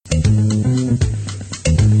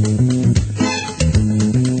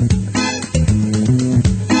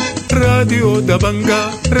راديو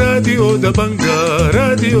دبنقا راديو دبنقا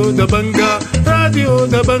راديو دبنقا راديو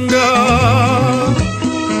دبنقا.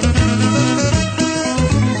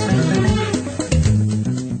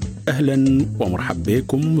 أهلا ومرحبا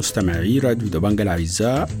بكم مستمعي راديو دبنقا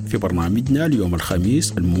الأعزاء في برنامجنا اليوم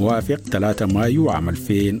الخميس الموافق 3 مايو عام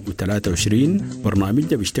 2023.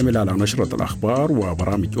 برنامجنا بيشتمل على نشرة الأخبار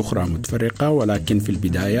وبرامج أخرى متفرقة، ولكن في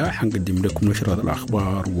البداية حنقدم لكم نشرة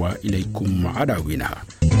الأخبار وإليكم عناوينها.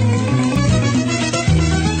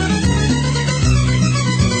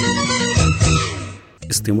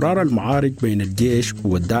 استمرار المعارك بين الجيش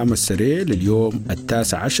والدعم السريع لليوم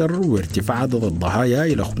 19 وارتفاع عدد الضحايا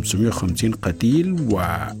إلى 550 قتيل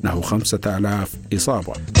ونحو 5000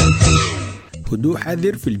 إصابة. هدوء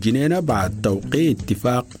حذر في الجنينة بعد توقيع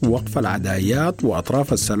اتفاق وقف العدايات،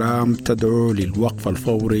 وأطراف السلام تدعو للوقف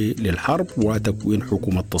الفوري للحرب وتكوين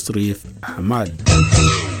حكومة تصريف أعمال.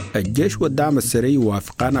 الجيش والدعم السري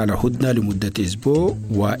يوافقان على هدنة لمدة أسبوع،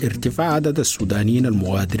 وارتفاع عدد السودانيين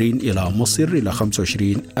المغادرين إلى مصر إلى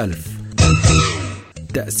 25,000.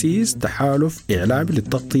 تأسيس تحالف إعلامي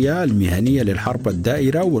للتغطية المهنية للحرب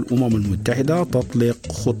الدائرة، والأمم المتحدة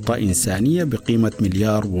تطلق خطة إنسانية بقيمة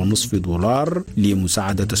 $1.5 مليار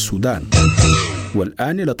لمساعدة السودان.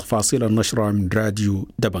 والآن إلى تفاصيل النشرة من راديو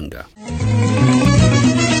دبنقا.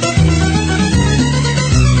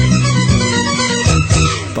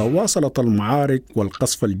 تواصلت المعارك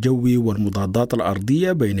والقصف الجوي والمضادات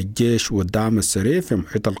الأرضية بين الجيش والدعم السريع في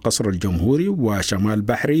محيط القصر الجمهوري وشمال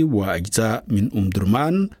بحري وأجزاء من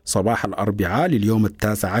درمان صباح الأربعاء لليوم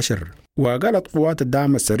 19. وقالت قوات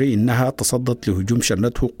الدعم السريع إنها تصدت لهجوم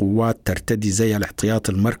شنته قوات ترتدي زي الاحتياط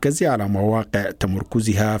المركزي على مواقع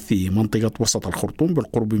تمركزها في منطقة وسط الخرطوم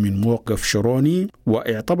بالقرب من موقف شروني،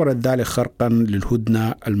 واعتبرت ذلك خرقا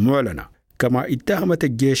للهدنة المعلنة. كما اتهمت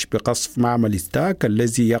الجيش بقصف معمل ستاك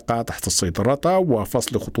الذي يقع تحت سيطرته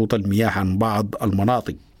وفصل خطوط المياه عن بعض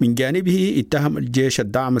المناطق. من جانبه اتهم الجيش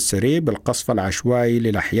الدعم السريع بالقصف العشوائي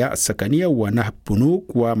للأحياء السكنية ونهب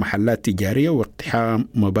بنوك ومحلات تجارية واقتحام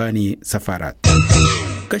مباني سفارات.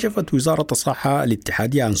 كشفت وزارة الصحة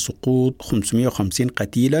الاتحادية عن سقوط 550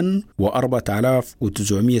 قتيلا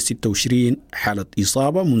و4926 حالة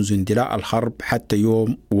إصابة منذ اندلاع الحرب حتى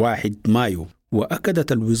يوم 1 مايو.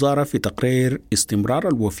 وأكدت الوزارة في تقرير استمرار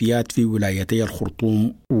الوفيات في ولايتي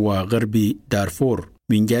الخرطوم وغرب دارفور.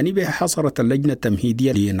 من جانبها حصرت اللجنة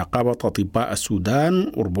التمهيدية لنقابة أطباء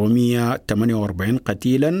السودان 448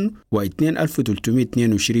 قتيلا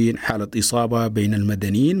و2322 حالة إصابة بين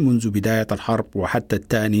المدنيين منذ بداية الحرب وحتى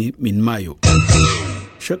 2 مايو.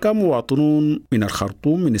 شكى مواطنون من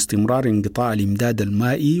الخرطوم من استمرار انقطاع الإمداد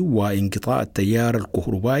المائي وانقطاع التيار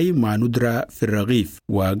الكهربائي مع ندرة في الرغيف.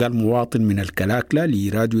 وقال مواطن من الكلاكلة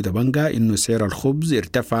لراديو دبنقا إنه سعر الخبز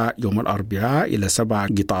ارتفع يوم الأربعاء إلى 7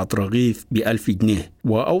 قطعة رغيف ب1000 جنيه.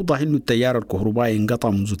 وأوضح إنه التيار الكهربائي انقطع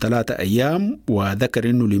منذ 3 أيام، وذكر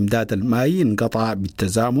إنه الإمداد المائي انقطع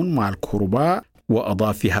بالتزامن مع الكهرباء.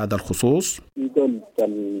 وأضاف في هذا الخصوص: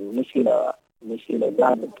 مشكلة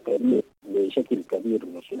زادت كبير بشكل كبير،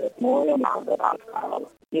 مشكلة موية مع درعة الحرارة.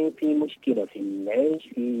 في مشكلة في العيش،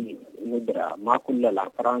 في ندرة، ما كل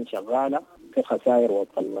الأفران شغالة، في خسائر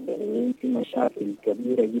وسط المدنيين، في مشاكل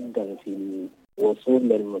كبيرة جدا في الوصول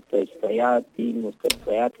للمستشفيات، في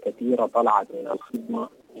مستشفيات كثيرة طلعت من الخدمة،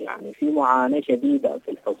 يعني في معاناة شديدة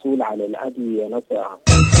في الحصول على الأدوية نفسها.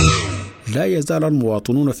 لا يزال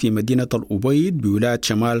المواطنون في مدينة الأبيض بولاية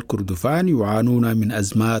شمال كردفان يعانون من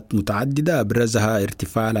أزمات متعددة أبرزها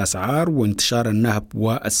ارتفاع الأسعار وانتشار النهب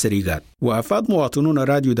والسرقات. وأفاد مواطنون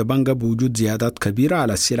راديو دبنقا بوجود زيادات كبيرة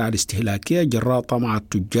على السلع الاستهلاكية جراء طمع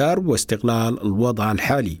التجار واستغلال الوضع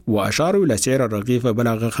الحالي. وأشاروا إلى سعر الرغيف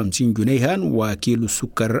بلغ 50 جنيها وكيلو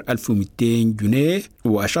السكر 1200 جنيه.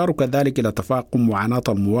 وأشاروا كذلك إلى تفاقم معاناة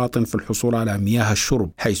المواطن في الحصول على مياه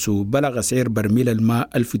الشرب، حيث بلغ سعر برميل الماء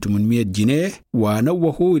 1800 جنيه.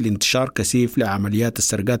 ونوهوا الانتشار كثيف لعمليات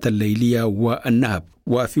السرقات الليلية والنهب.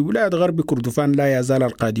 وفي ولاية غرب كردفان لا يزال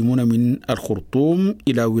القادمون من الخرطوم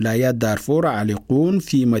إلى ولايات دارفور عالقون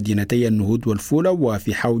في مدينتي النهود والفولة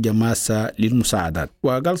وفي حوجة ماسة للمساعدات.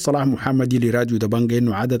 وقال صلاح محمدي لراديو دبنقا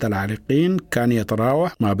إنه عدد العالقين كان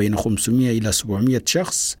يتراوح ما بين 500 إلى 700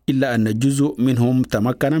 شخص، إلا أن جزء منهم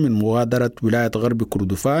تمكن من مغادرة ولاية غرب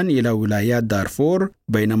كردفان إلى ولايات دارفور،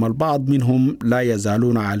 بينما البعض منهم لا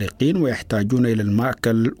يزالون عالقين ويحتاجون إلى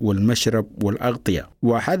المأكل والمشرب والأغطية.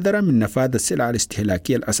 وحذر من نفاذ السلع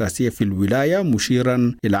الاستهلاكية الأساسية في الولاية،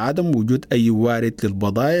 مشيرا إلى عدم وجود أي وارد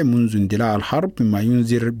للبضائع منذ اندلاع الحرب، مما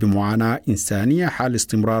ينذر بمعاناة إنسانية حال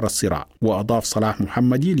استمرار الصراع. وأضاف صلاح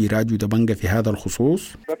محمدي لراديو دبنقا في هذا الخصوص: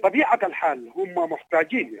 بطبيعة الحال هم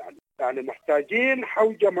محتاجين يعني محتاجين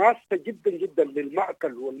حوجة ماسة جدا جدا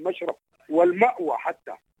للمأكل والمشرب والمأوى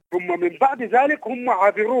حتى. هم من بعد ذلك هم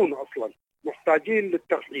عابرون أصلا، محتاجين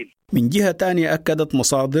للترحيل. من جهة تانية أكدت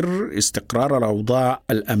مصادر استقرار الأوضاع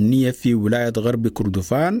الأمنية في ولاية غرب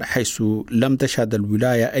كردفان، حيث لم تشهد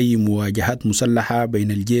الولاية أي مواجهات مسلحة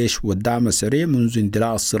بين الجيش والدعم السريع منذ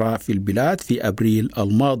اندلاع الصراع في البلاد في أبريل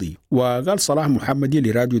الماضي. وقال صلاح محمدي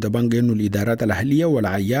لراديو دبنقا أن الإدارات الأهلية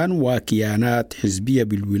والعيان وكيانات حزبية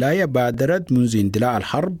بالولاية بادرت منذ اندلاع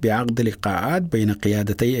الحرب بعقد لقاءات بين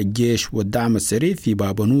قيادتي الجيش والدعم السريع في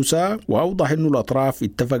بابنوسا، وأوضح أن الأطراف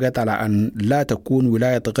اتفقت على أن لا تكون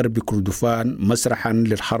ولاية غرب كردفان مسرحا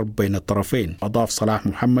للحرب بين الطرفين. أضاف صلاح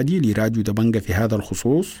محمدي لراديو دبنقا في هذا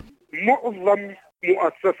الخصوص: معظم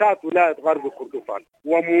مؤسسات ولاية غرب كردفان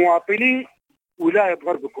ومواطني ولاية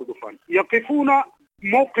غرب كردفان يقفون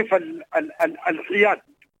موقف الحياد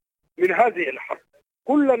من هذه الحرب.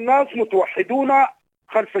 كل الناس متوحدون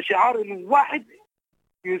خلف شعار واحد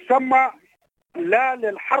يسمى لا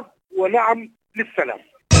للحرب ونعم للسلام.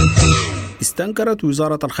 استنكرت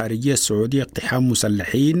وزارة الخارجية السعودية اقتحام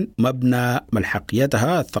مسلحين مبنى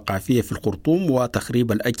ملحقيتها الثقافية في الخرطوم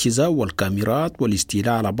وتخريب الأجهزة والكاميرات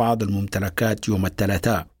والاستيلاء على بعض الممتلكات يوم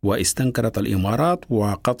الثلاثاء. واستنكرت الإمارات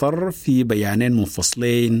وقطر في بيانين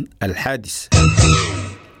منفصلين الحادث.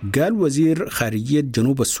 قال وزير خارجية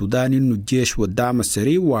جنوب السودان إنه الجيش والدعم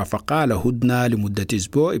السريع وافقا على هدنة لمدة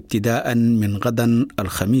أسبوع ابتداء من غدا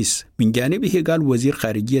الخميس. من جانبه قال وزير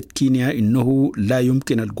خارجية كينيا إنه لا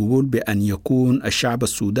يمكن القبول بأن يكون الشعب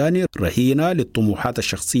السوداني رهينة للطموحات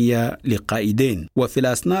الشخصية لقائدين. وفي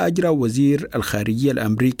الأثناء أجرى وزير الخارجية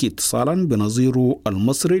الأمريكي اتصالا بنظيره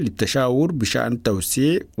المصري للتشاور بشأن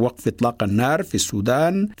توسيع وقف إطلاق النار في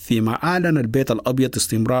السودان، فيما أعلن البيت الأبيض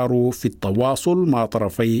استمراره في التواصل مع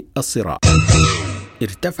طرفي الصراع.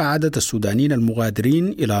 ارتفع عدد السودانيين المغادرين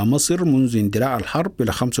إلى مصر منذ اندلاع الحرب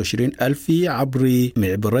إلى 25,000 عبر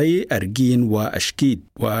معبري أرجين وأشكيد.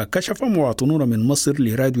 وكشف مواطنون من مصر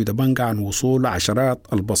لراديو دبنقا عن وصول عشرات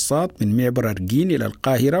الباصات من معبر أرجين إلى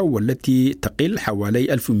القاهرة، والتي تقل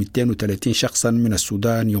حوالي 1230 شخصا من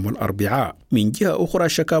السودان يوم الأربعاء. من جهة أخرى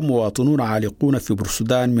شكى مواطنون عالقون في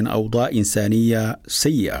بورسودان من أوضاع إنسانية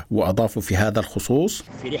سيئة. وأضافوا في هذا الخصوص: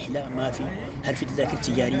 في رحلة ما في، هل في تذاكر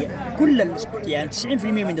تجارية؟ كل يعني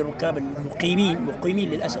 90% من الركاب المقيمين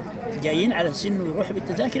للأسف جايين على سن يروحوا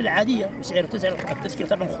بالتذاكر العادية، بسعر التذكرة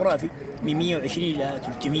طبعا خرافي من 120 إلى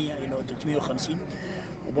 300 إلى 350،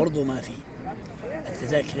 وبرضه ما في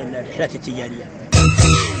التذاكر الرحلات التجارية.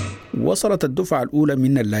 وصلت الدفعة الأولى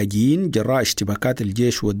من اللاجئين جراء اشتباكات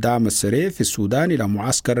الجيش والدعم السريع في السودان إلى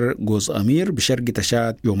معسكر جوز أمير بشرق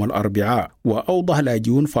تشاد يوم الأربعاء. وأوضح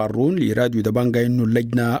لاجئون فارون لراديو دبنقا أن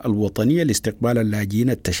اللجنة الوطنية لاستقبال اللاجئين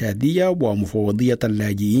التشادية ومفوضية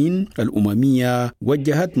اللاجئين الأممية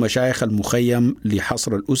وجهت مشايخ المخيم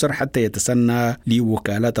لحصر الأسر حتى يتسنى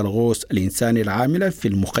لوكالات الغوث الإنساني العاملة في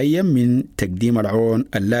المخيم من تقديم العون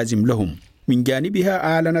اللازم لهم. من جانبها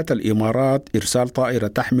أعلنت الإمارات إرسال طائرة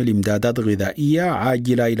تحمل إمدادات غذائية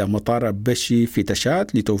عاجلة إلى مطار البشي في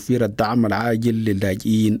تشاد لتوفير الدعم العاجل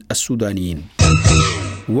للاجئين السودانيين.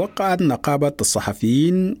 وقعت نقابة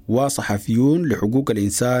الصحفيين وصحفيون لحقوق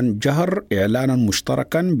الإنسان جهر إعلانا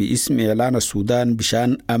مشتركا باسم إعلان السودان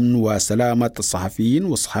بشأن أمن وسلامة الصحفيين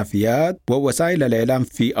والصحفيات ووسائل الإعلام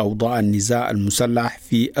في أوضاع النزاع المسلح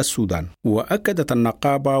في السودان. وأكدت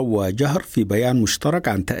النقابة وجهر في بيان مشترك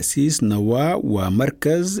عن تأسيس نواة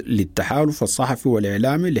ومركز للتحالف الصحفي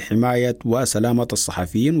والإعلامي لحماية وسلامة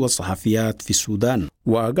الصحفيين والصحفيات في السودان.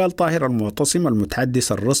 وقال طاهر المعتصم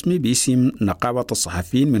المتحدث الرسمي باسم نقابة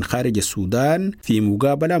الصحفيين من خارج السودان في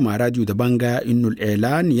مقابلة مع راديو دبنقا إنه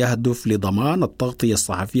الإعلان يهدف لضمان التغطية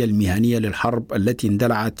الصحفية المهنية للحرب التي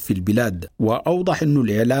اندلعت في البلاد. وأوضح إنه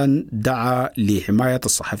الإعلان دعا لحماية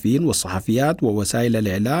الصحفيين والصحفيات ووسائل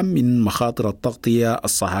الإعلام من مخاطر التغطية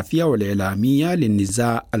الصحفية والإعلامية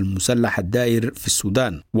للنزاع المسلح الدائر في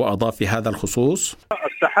السودان. وأضاف في هذا الخصوص: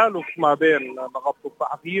 التحالف ما بين نقابة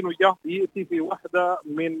الصحفيين وجهر يأتي في واحدة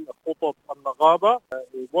من خطط النقابة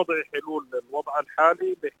وضع حلول للوضع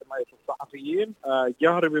الحالي لحماية الصحفيين.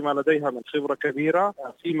 جهر بما لديها من خبرة كبيرة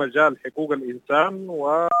في مجال حقوق الإنسان،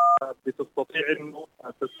 وبتستطيع أنه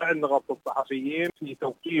تساعد نقابة الصحفيين في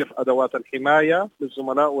توفير أدوات الحماية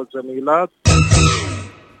للزملاء والزميلات.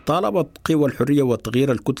 طالبت قوى الحرية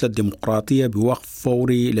والتغيير الكتلة الديمقراطية بوقف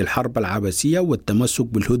فوري للحرب العباسية والتمسك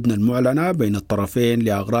بالهدنة المعلنة بين الطرفين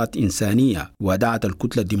لأغراض إنسانية. ودعت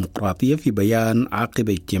الكتلة الديمقراطية في بيان عقب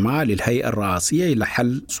اجتماع للهيئة الرئاسية إلى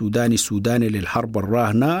حل سوداني للحرب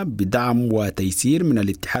الراهنة بدعم وتيسير من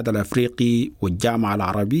الاتحاد الأفريقي والجامعة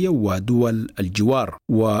العربية ودول الجوار.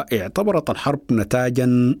 واعتبرت الحرب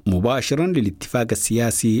نتاجا مباشرا للاتفاق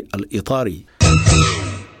السياسي الإطاري.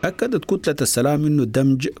 أكدت كتلة السلام أن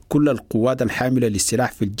دمج كل القوات الحاملة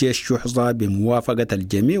للسلاح في الجيش يحظى بموافقة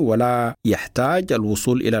الجميع ولا يحتاج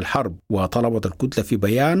الوصول إلى الحرب. وطلبت الكتلة في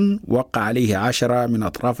بيان وقع عليه 10 من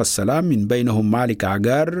أطراف السلام من بينهم مالك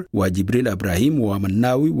عقار وجبريل إبراهيم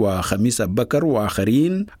ومناوي وخميس أبو بكر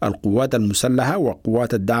وآخرين القوات المسلحة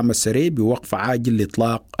وقوات الدعم السريع بوقف عاجل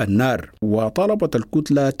لإطلاق النار. وطلبت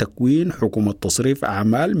الكتلة تكوين حكومة تصريف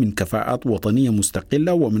أعمال من كفاءات وطنية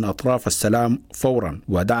مستقلة ومن أطراف السلام فورا،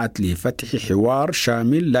 ودعت لفتح حوار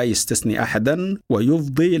شامل لا يستثني أحدا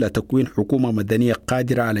ويفضي إلى تكوين حكومة مدنية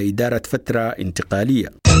قادرة على إدارة فترة انتقالية.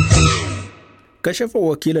 كشف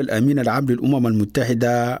وكيل الأمين العام للأمم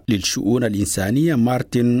المتحدة للشؤون الإنسانية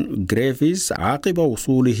مارتن غريفيس عقب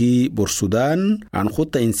وصوله بورسودان عن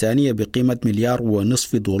خطة إنسانية بقيمة $1.5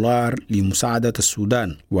 مليار لمساعدة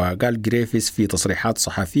السودان. وقال غريفيس في تصريحات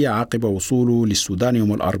صحفية عقب وصوله للسودان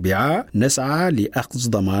يوم الأربعاء: نسعى لأخذ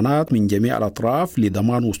ضمانات من جميع الأطراف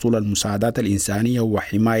لضمان وصول المساعدات الإنسانية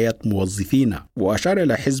وحماية موظفينا. وأشار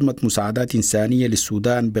إلى حزمة مساعدات إنسانية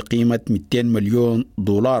للسودان بقيمة $200 مليون،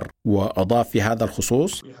 وأضاف في هذا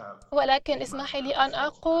الخصوص: ولكن اسمحي لي أن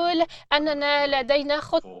أقول أننا لدينا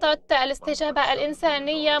خطة الاستجابة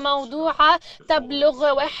الإنسانية موضوعة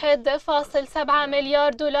تبلغ $1.7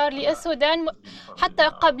 مليار للسودان حتى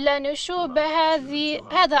قبل نشوب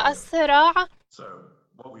هذا الصراع،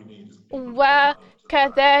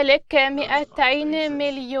 وكذلك 200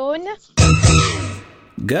 مليون.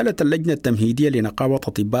 قالت اللجنة التمهيدية لنقابة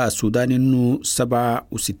أطباء السودان أنه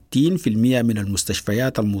 67% من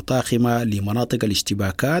المستشفيات المطاخمة لمناطق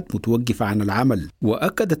الاشتباكات متوقفة عن العمل.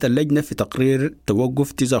 وأكدت اللجنة في تقرير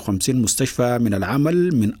توقف 59 مستشفى من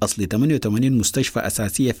العمل من أصل 88 مستشفى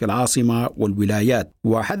أساسية في العاصمة والولايات.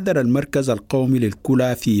 وحذر المركز القومي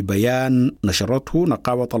للكلى في بيان نشرته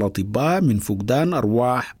نقابة الأطباء من فقدان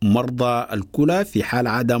أرواح مرضى الكلى في حال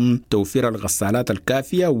عدم توفير الغسالات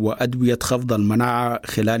الكافية وأدوية خفض المناعة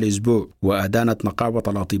خلال أسبوع. وأدانت نقابة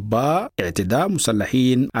الأطباء اعتداء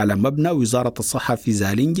مسلحين على مبنى وزارة الصحة في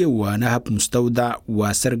زالينجي ونهب مستودع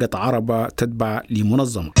وسرقة عربة تتبع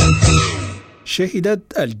لمنظمة.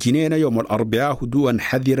 شهدت الجنينة يوم الأربعاء هدوءا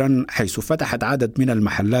حذرا حيث فتحت عدد من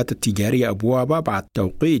المحلات التجارية أبوابها بعد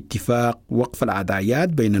توقيع اتفاق وقف العدايات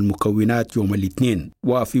بين المكونات يوم الاثنين.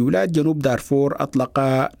 وفي ولاية جنوب دارفور أطلق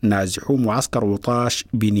نازحو معسكر وطاش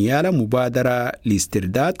بنيالة مبادرة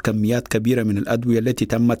لاسترداد كميات كبيرة من الأدوية التي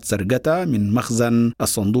تمت سرقتها من مخزن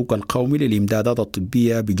الصندوق القومي للإمدادات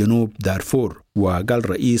الطبية بجنوب دارفور. وقال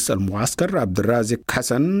رئيس المعسكر عبد الرازق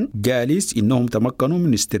حسن جالس إنهم تمكنوا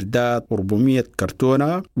من استرداد 400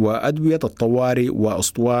 كرتونة وأدوية الطوارئ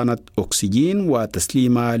وأسطوانة أكسجين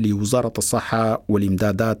وتسليمها لوزارة الصحة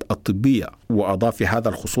والإمدادات الطبية. وأضاف في هذا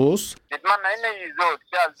الخصوص: نتمنى إنه يزول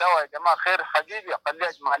شال دواء يا جماعة خير حقيقي خليه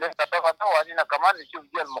يجمع عليه الدواء ده، وأنا كمان نشوف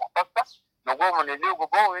جهة المختصة نقوم نليقوا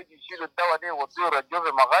بو ويجي يشيلوا الدواء دي وتصير الجو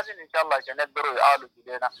مغازل ان شاء الله عشان يقدروا يعالجوا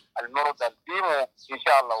لنا المرضى الفيمو ان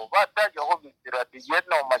شاء الله. وبعد ذلك هو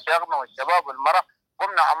باستراتيجيتنا ومشاغلنا والشباب والمرأة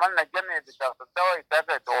قمنا عملنا جمع بتاع الدواء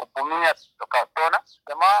يتابع 400 كرتونه.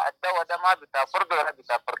 جماعه الدواء ده ما بتاع فرد ولا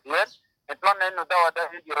بتاع فرديات. نتمنى انه الدواء ده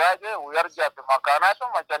يجي راجع ويرجع في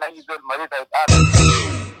مكاناتهم عشان اي زول مريض يتعالج.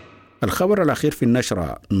 الخبر الأخير في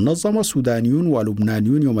النشرة: نظم سودانيون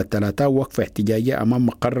ولبنانيون يوم الثلاثاء وقفة احتجاجية أمام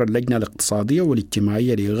مقر اللجنة الاقتصادية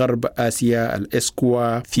والاجتماعية لغرب آسيا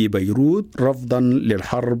الإسكوا في بيروت رفضا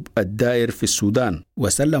للحرب الدائر في السودان.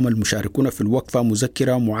 وسلم المشاركون في الوقفة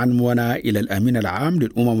مذكرة معنونة إلى الأمين العام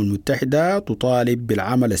للأمم المتحدة تطالب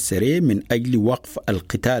بالعمل السريع من أجل وقف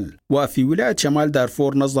القتال. وفي ولاية شمال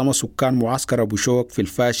دارفور نظم سكان معسكر أبو شوك في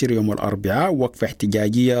الفاشر يوم الأربعاء وقفة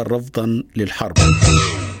احتجاجية رفضا للحرب.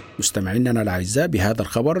 مستمعيننا الأعزاء، بهذا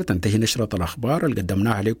الخبر تنتهي نشرة الأخبار اللي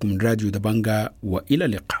قدمناها عليكم من راديو دبنقا، وإلى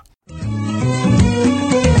اللقاء.